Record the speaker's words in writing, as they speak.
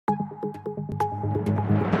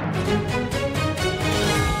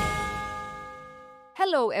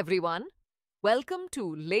Hello everyone. Welcome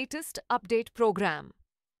to latest update program.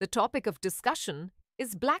 The topic of discussion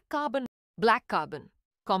is black carbon. Black carbon,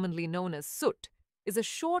 commonly known as soot, is a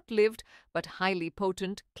short-lived but highly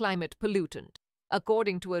potent climate pollutant.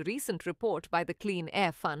 According to a recent report by the Clean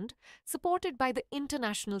Air Fund, supported by the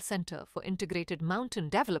International Center for Integrated Mountain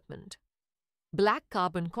Development, black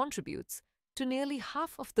carbon contributes to nearly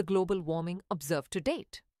half of the global warming observed to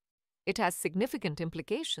date. It has significant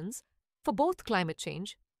implications for both climate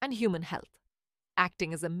change and human health,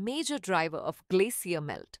 acting as a major driver of glacier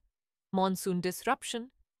melt, monsoon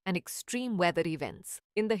disruption, and extreme weather events.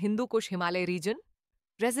 In the Kush Himalaya region,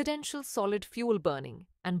 residential solid fuel burning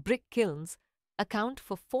and brick kilns account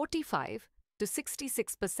for 45 to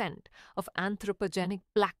 66% of anthropogenic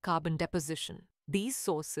black carbon deposition. These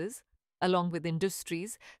sources, along with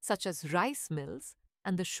industries such as rice mills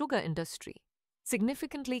and the sugar industry,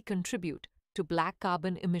 significantly contribute to black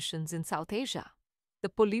carbon emissions in South Asia. The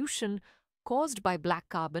pollution caused by black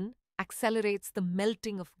carbon accelerates the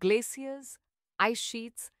melting of glaciers, ice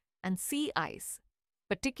sheets, and sea ice,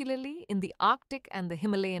 particularly in the Arctic and the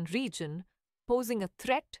Himalayan region, posing a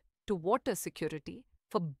threat to water security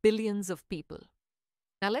for billions of people.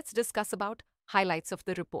 Now let's discuss about highlights of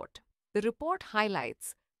the report. The report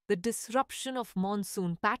highlights the disruption of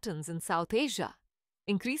monsoon patterns in South Asia,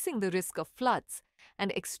 increasing the risk of floods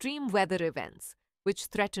and extreme weather events, which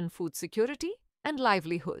threaten food security and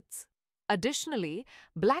livelihoods. Additionally,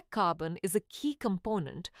 black carbon is a key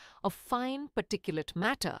component of fine particulate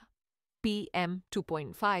matter, PM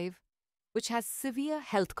 2.5, which has severe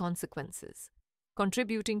health consequences,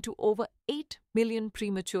 contributing to over 8 million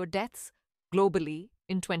premature deaths globally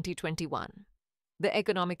in 2021. The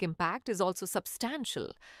economic impact is also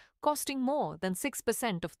substantial, costing more than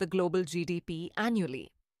 6% of the global GDP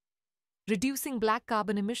annually. Reducing black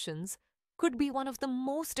carbon emissions could be one of the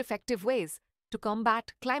most effective ways to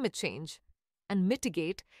combat climate change and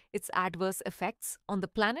mitigate its adverse effects on the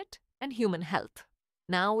planet and human health.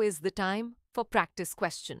 Now is the time for practice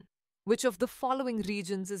question. Which of the following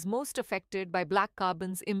regions is most affected by black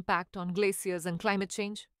carbon's impact on glaciers and climate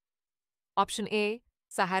change? Option A,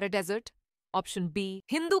 Sahara Desert. Option B,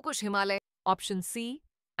 Kush Himalaya. Option C,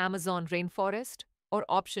 Amazon rainforest. Or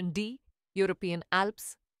option D, European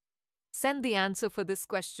Alps. Send the answer for this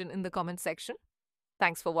question in the comment section.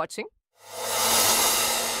 Thanks for watching.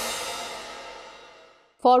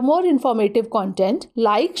 For more informative content,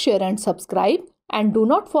 like, share and subscribe, and do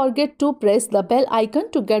not forget to press the bell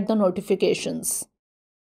icon to get the notifications.